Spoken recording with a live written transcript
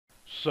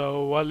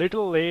So a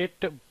little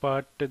late,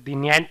 but the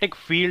Niantic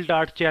Field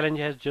Art Challenge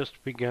has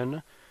just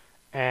begun,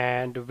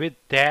 and with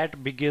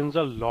that begins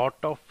a lot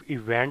of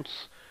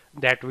events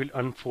that will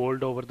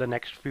unfold over the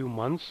next few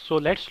months. So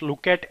let's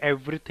look at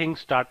everything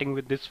starting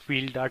with this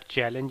Field Art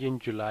Challenge in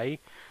July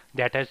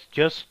that has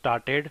just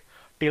started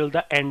till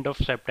the end of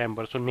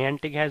September. So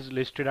Niantic has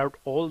listed out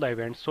all the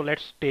events. So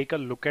let's take a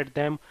look at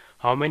them,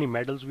 how many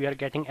medals we are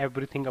getting,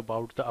 everything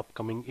about the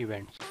upcoming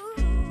events.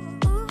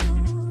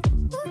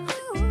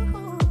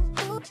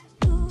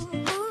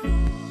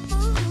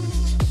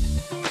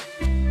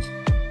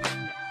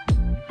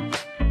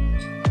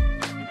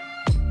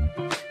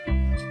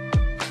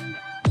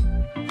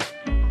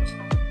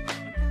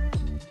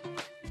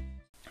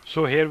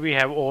 So here we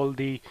have all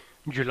the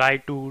July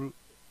to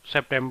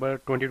September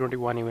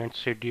 2021 events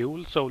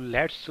schedule. So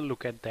let's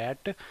look at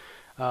that.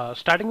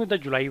 Starting with the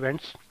July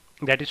events,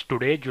 that is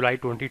today, July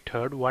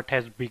 23rd, what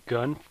has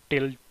begun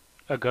till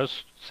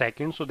August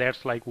 2nd. So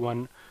that's like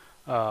more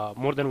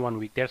than 1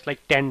 week. That's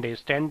like 10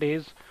 days. 10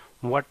 days,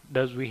 what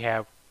does we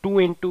have? 2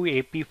 into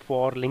AP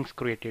for links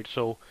created.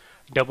 So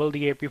double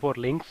the AP for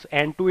links,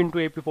 and 2 into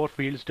AP for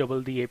fields,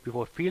 double the AP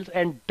for fields,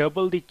 and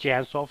double the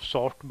chance of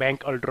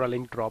SoftBank Ultra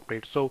Link drop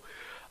rate. So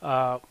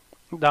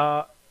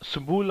the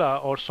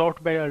Subula or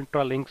SoftBank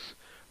Ultra Links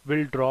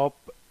will drop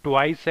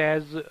twice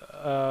as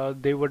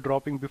they were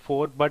dropping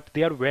before, but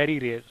they are very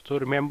rare. So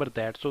remember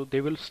that. So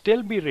they will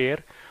still be rare,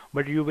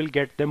 but you will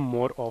get them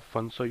more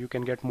often. So you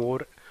can get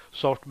more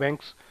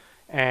SoftBanks.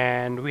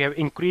 And we have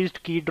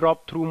increased key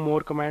drop through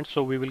more commands,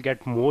 so we will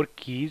get more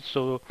keys.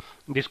 So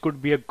this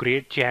could be a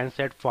great chance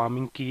at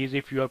farming keys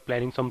if you are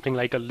planning something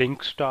like a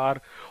link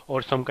star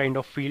or some kind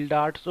of field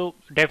art. So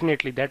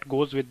definitely that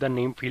goes with the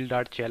name Field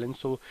Art Challenge.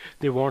 So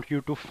they want you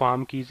to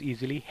farm keys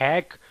easily.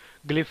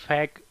 Glyph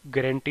hack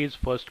guarantees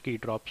first key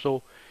drop.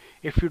 So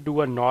if you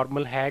do a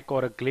normal hack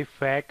or a glyph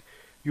hack,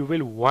 you will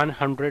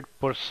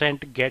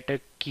 100% get a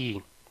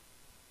key.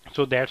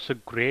 So that's a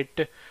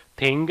great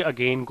thing,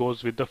 again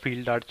goes with the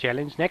Field Art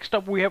Challenge. Next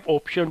up we have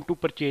option to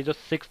purchase a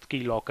 6th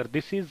key locker.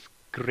 This is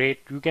great.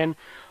 You can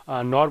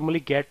normally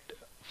get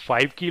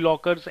 5 key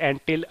lockers,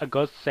 and till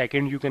August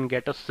 2nd you can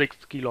get a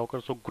 6th key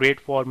locker. So great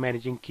for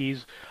managing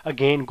keys,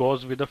 again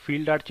goes with the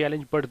Field Art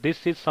Challenge, but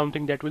this is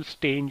something that will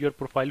stay in your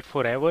profile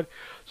forever.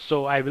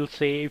 So I will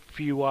say if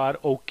you are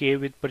okay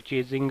with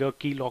purchasing a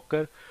key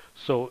locker,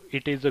 so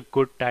it is a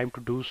good time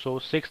to do so.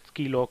 6th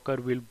key locker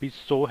will be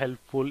so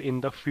helpful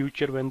in the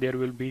future when there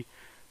will be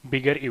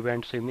bigger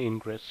events in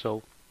Ingress.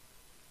 So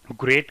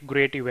great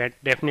event.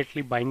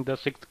 Definitely buying the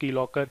 6th key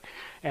locker,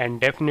 and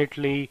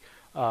definitely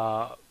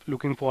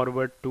looking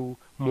forward to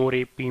more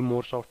AP,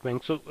 more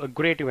SoftBank. So a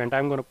great event.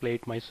 I'm gonna play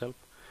it myself.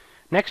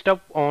 Next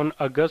up, on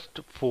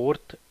August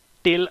 4th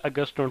till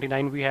August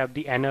 29, we have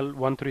the NL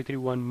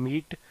 1331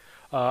 Meet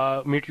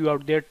You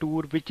Out There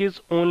tour, which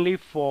is only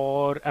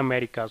for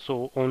America.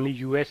 So only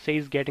USA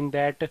is getting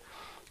that.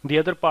 The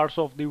other parts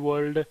of the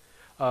world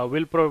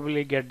will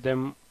probably get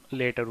them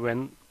later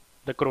when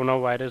the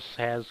coronavirus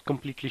has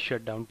completely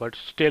shut down, but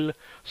still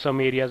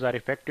some areas are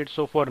affected.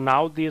 So for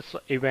now this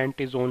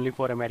event is only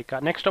for America.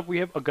 Next up we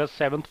have August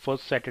 7th,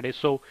 first Saturday.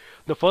 So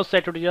the first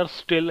Saturdays are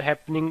still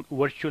happening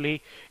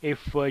virtually.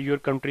 If your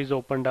country is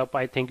opened up,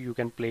 I think you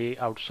can play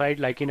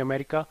outside like in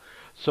America.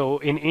 So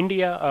in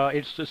India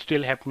it's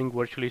still happening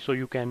virtually, so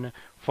you can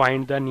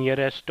find the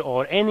nearest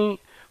or any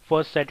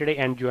first Saturday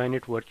and join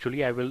it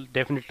virtually. I will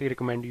definitely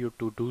recommend you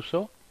to do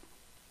so.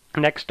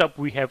 Next up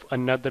we have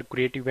another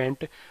great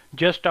event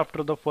just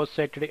after the first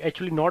Saturday.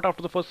 Actually not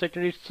after the first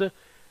Saturday, it's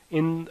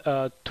in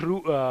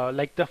through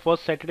like the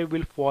first Saturday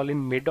will fall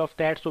in mid of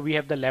that. So we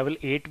have the level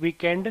 8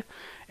 weekend,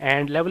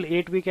 and level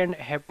 8 weekend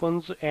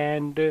happens,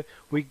 and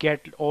we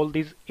get all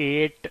these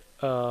 8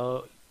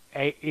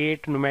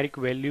 numeric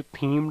value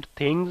themed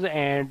things,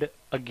 and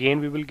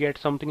again we will get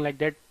something like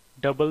that,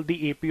 double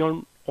the AP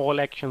on all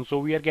actions. So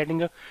we are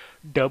getting a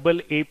double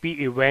AP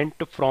event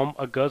from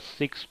August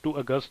 6th to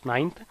August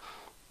 9th.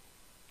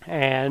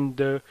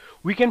 And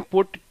we can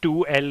put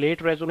 2 L8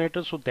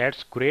 resonators, so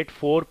that's great.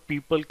 4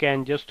 people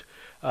can just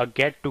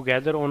get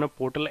together on a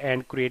portal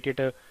and create it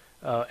a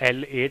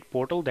L8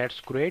 portal. That's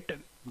great.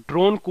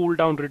 Drone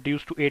cooldown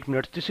reduced to 8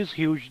 minutes. This is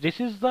huge. This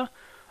is the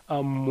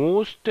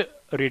most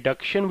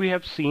reduction we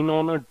have seen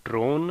on a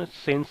drone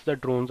since the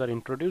drones are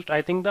introduced.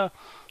 I think the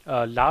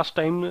last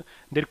time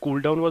their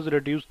cooldown was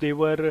reduced, they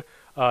were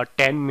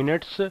 10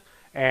 minutes,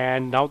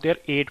 and now they're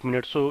 8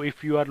 minutes. So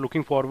if you are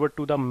looking forward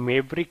to the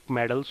Maverick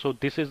medal, so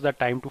this is the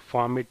time to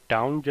farm it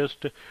down.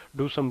 Just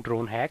do some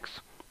drone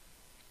hacks.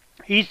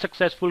 Each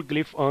successful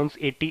glyph earns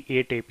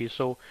 88 AP.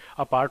 So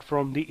apart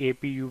from the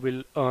AP you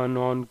will earn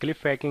on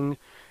glyph hacking,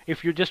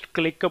 if you just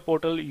click a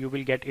portal you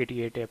will get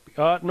 88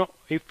 AP. No,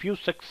 if you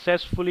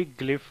successfully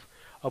glyph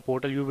a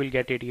portal you will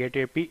get 88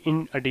 AP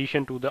in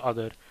addition to the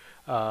other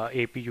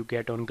AP you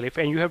get on glyph,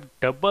 and you have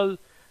double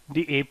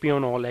the AP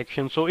on all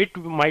actions. So it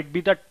might be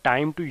the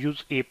time to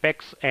use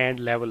Apex and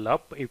level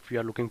up if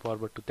you are looking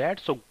forward to that.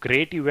 So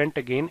great event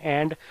again.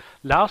 And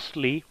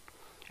lastly,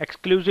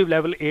 exclusive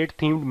level 8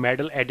 themed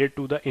medal added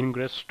to the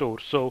Ingress store.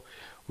 So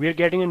we are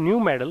getting a new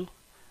medal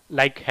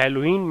like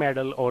Halloween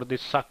medal or the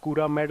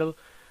Sakura medal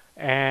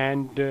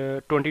and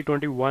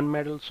 2021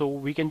 medal, so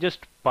we can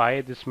just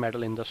buy this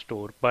medal in the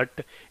store.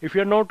 But if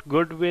you're not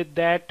good with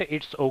that,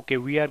 it's okay.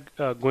 We are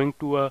going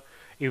to a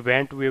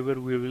event where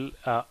we will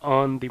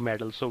earn the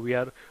medal, so we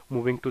are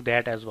moving to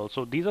that as well.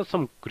 So these are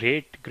some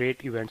great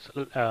events.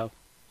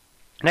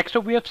 Next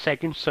up we have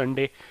second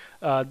Sunday.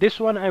 This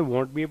one I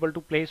won't be able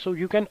to play, so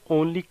you can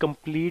only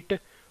complete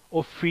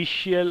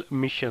official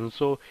missions.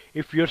 So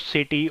if your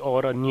city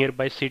or a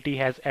nearby city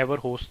has ever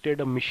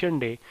hosted a mission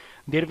day,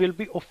 there will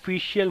be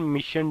official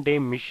mission day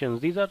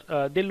missions. These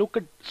are they look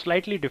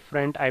slightly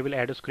different. I will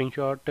add a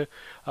screenshot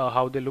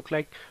how they look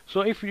like.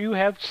 So if you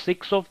have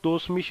 6 of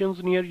those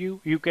missions near you,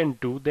 you can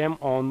do them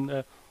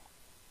on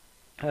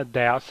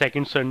the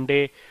second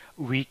Sunday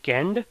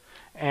weekend,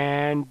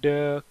 and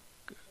the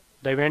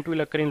event will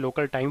occur in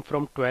local time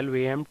from 12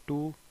 a.m.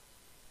 to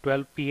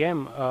 12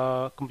 p.m.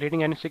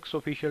 Completing any 6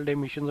 official day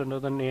missions under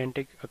the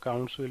Niantic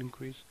accounts will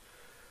increase.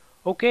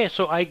 Okay,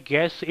 so I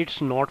guess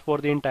it's not for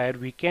the entire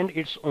weekend,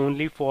 it's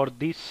only for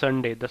the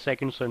Sunday, the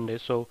second Sunday.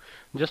 So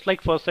just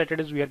like first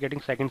Saturdays, we are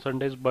getting second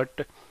Sundays,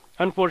 but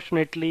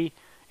unfortunately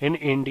in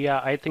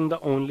India, I think the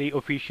only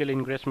official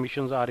Ingress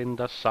missions are in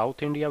the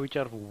South India, which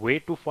are way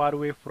too far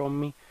away from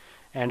me,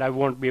 and I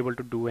won't be able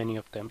to do any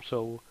of them.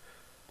 So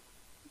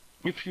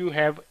if you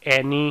have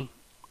any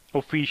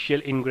official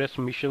Ingress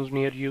missions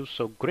near you,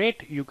 so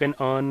great, you can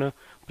earn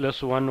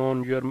 +1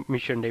 on your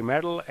mission day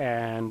medal,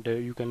 and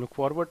you can look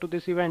forward to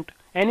this event.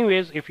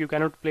 Anyways, if you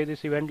cannot play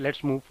this event,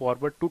 let's move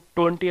forward to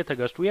 20th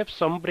August. We have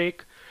some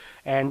break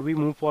and we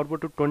move forward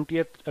to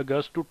 20th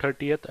August to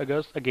 30th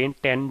August, again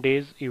 10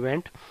 days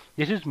event.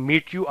 This is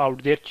Meet You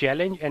Out There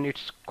challenge, and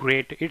it's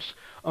great. It's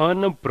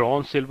earn a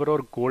bronze, silver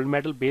or gold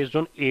medal based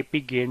on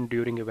AP gained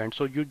during event.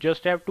 So you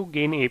just have to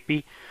gain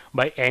AP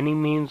by any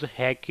means,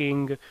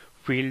 hacking,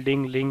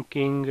 fielding,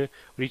 linking,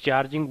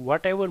 recharging,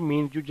 whatever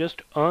means. You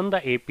just earn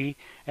the AP,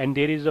 and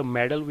there is a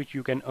medal which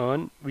you can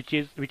earn, which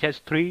has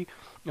 3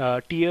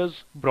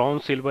 tiers: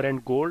 bronze, silver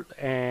and gold,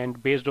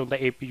 and based on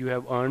the AP you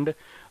have earned,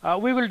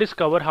 we will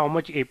discover how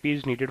much AP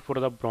is needed for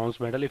the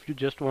bronze medal if you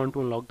just want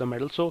to unlock the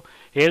medal. So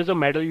here's a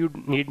medal you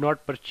need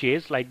not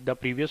purchase like the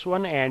previous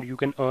one, and you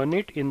can earn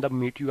it in the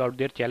Meet You Out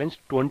There challenge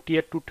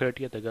 20th to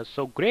 30th August.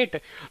 So great,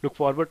 look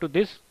forward to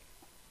this.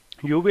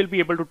 You will be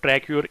able to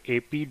track your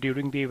AP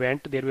during the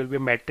event. There will be a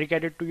metric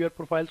added to your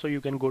profile, so you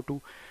can go to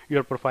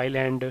your profile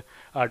and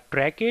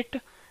track it,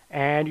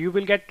 and you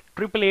will get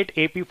 888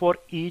 AP for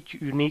each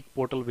unique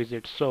portal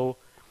visit. So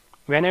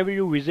whenever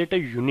you visit a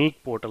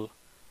unique portal,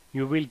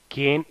 you will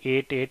gain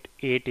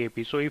 888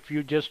 AP. So if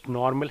you just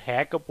normal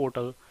hack a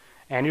portal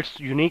and it's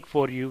unique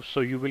for you,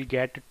 so you will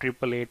get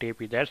 888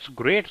 AP. That's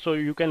great. So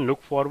you can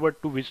look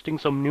forward to visiting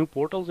some new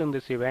portals in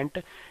this event,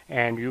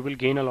 and you will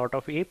gain a lot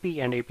of AP,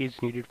 and AP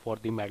is needed for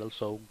the medal.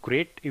 So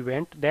great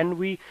event. Then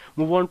we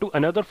move on to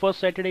another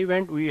first Saturday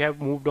event. We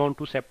have moved on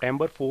to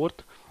September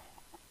 4th,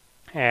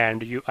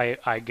 and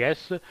I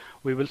guess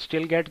we will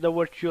still get the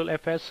virtual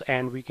FS,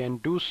 and we can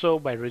do so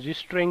by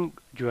registering,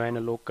 join a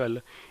local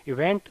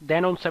event.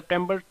 Then on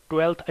September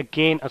 12th,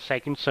 again a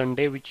second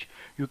Sunday, which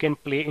you can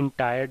play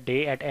entire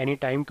day at any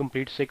time,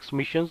 complete 6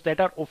 missions that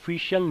are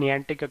official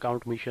Niantic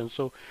account missions.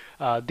 So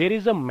there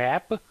is a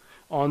map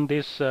on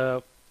this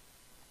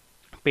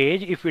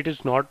page. If it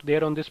is not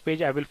there on this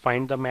page, I will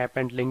find the map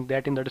and link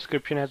that in the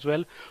description as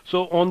well.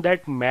 So on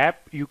that map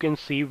you can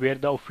see where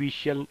the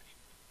official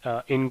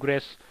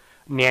Ingress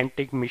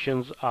Niantic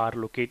missions are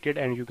located,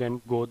 and you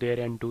can go there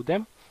and do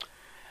them.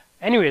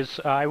 Anyways,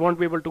 I won't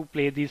be able to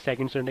play these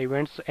second Sunday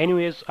events.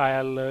 Anyways,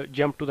 I'll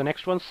jump to the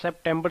next one,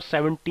 September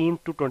 17th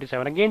to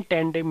 27th. Again,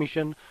 10-day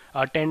mission,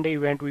 10-day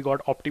event. We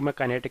got Optima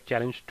Kinetic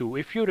Challenge 2.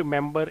 If you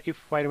remember, if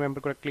I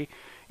remember correctly,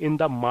 in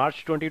the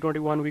March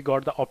 2021, we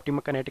got the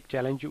Optima Kinetic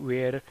Challenge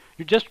where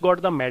you just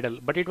got the medal,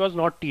 but it was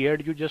not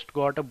tiered. You just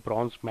got a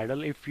bronze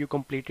medal if you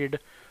completed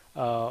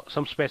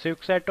some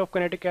specific set of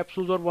kinetic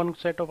capsules or one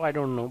set of, I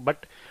don't know,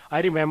 but I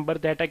remember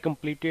that I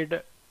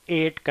completed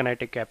 8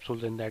 kinetic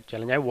capsules in that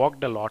challenge. I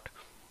walked a lot.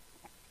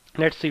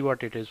 Let's see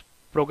what it is.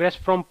 Progress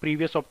from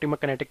previous Optima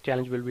Kinetic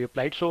Challenge will be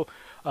applied. So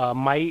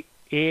my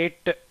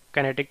 8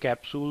 kinetic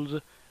capsules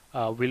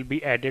will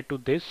be added to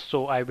this,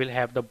 so I will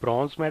have the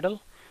bronze medal,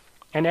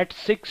 and at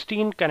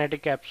 16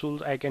 kinetic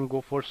capsules I can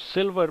go for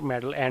silver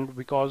medal. And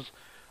because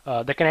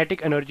the kinetic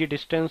energy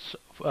distance,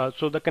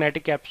 so the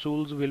kinetic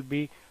capsules will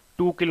be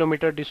 2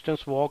 kilometer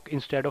distance walk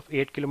instead of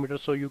 8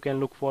 kilometers, so you can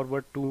look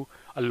forward to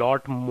a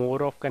lot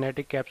more of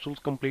kinetic capsules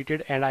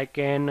completed, and I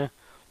can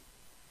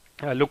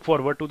look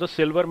forward to the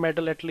silver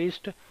medal at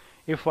least.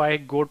 If I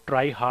go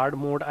try hard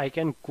mode, I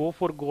can go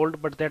for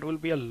gold, but that will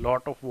be a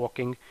lot of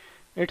walking.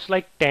 It's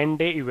like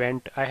 10-day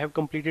event. I have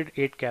completed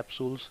 8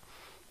 capsules,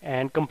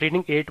 and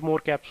completing 8 more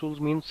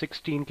capsules means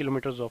 16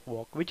 kilometers of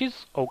walk, which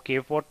is okay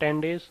for 10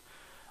 days,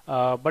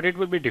 but it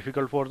will be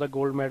difficult for the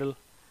gold medal.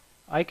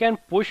 I can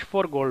push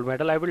for gold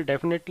medal. I will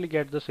definitely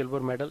get the silver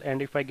medal, and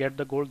if I get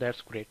the gold,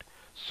 that's great.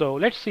 So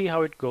let's see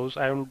how it goes.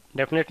 I am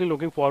definitely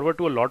looking forward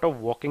to a lot of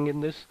walking in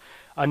this.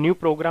 A new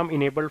program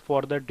enabled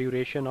for the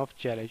duration of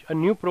challenge. A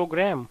new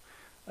program.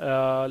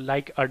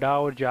 like Ada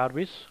or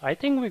Jarvis. I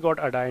think we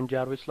got Ada and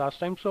Jarvis last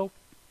time, so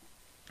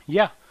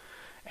yeah.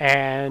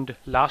 And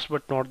last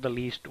but not the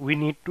least, we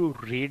need to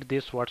read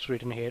this what's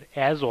written here.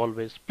 As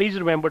always, please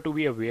remember to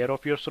be aware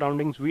of your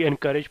surroundings. We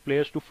encourage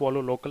players to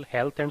follow local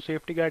health and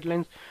safety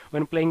guidelines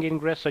when playing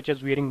Ingress, such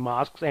as wearing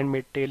masks and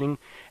maintaining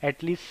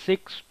at least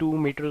 2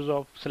 meters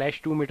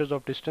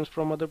of distance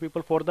from other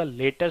people. For the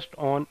latest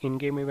on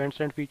in-game events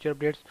and feature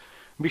updates,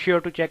 be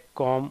sure to check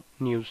com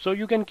news. So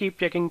you can keep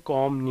checking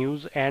com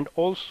news, and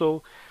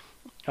also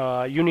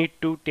you need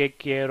to take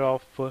care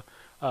of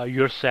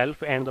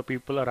yourself and the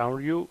people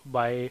around you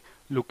by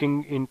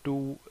looking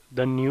into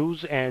the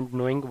news and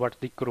knowing what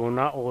the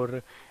corona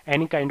or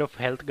any kind of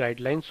health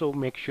guidelines. So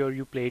make sure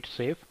you play it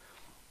safe.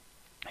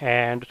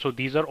 And so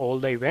these are all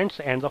the events,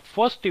 and the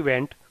first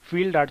event,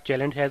 field art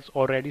challenge, has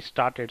already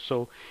started.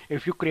 So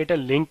if you create a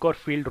link or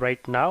field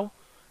right now,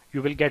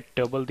 you will get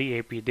double the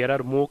AP. There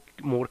are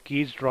more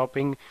keys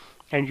dropping,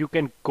 and you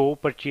can go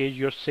purchase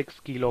your 6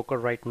 key locker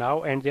right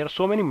now. And there are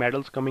so many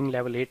medals coming: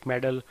 level 8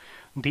 medal,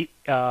 the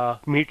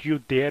meet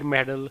you there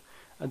medal,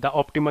 the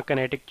Optima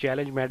Kinetic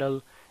challenge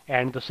medal,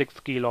 and the 6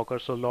 key locker.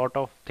 So lot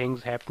of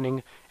things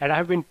happening, and I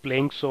have been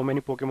playing so many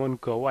Pokemon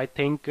Go. I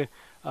think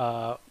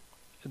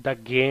the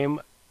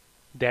game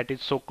that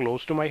is so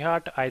close to my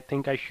heart, I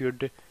think I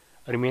should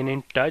remain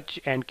in touch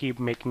and keep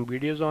making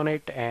videos on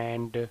it.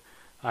 And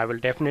I will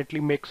definitely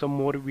make some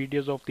more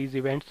videos of these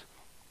events.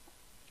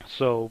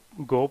 So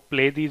go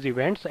play these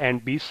events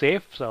and be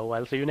safe. So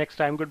I'll see you next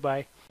time.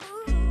 Goodbye.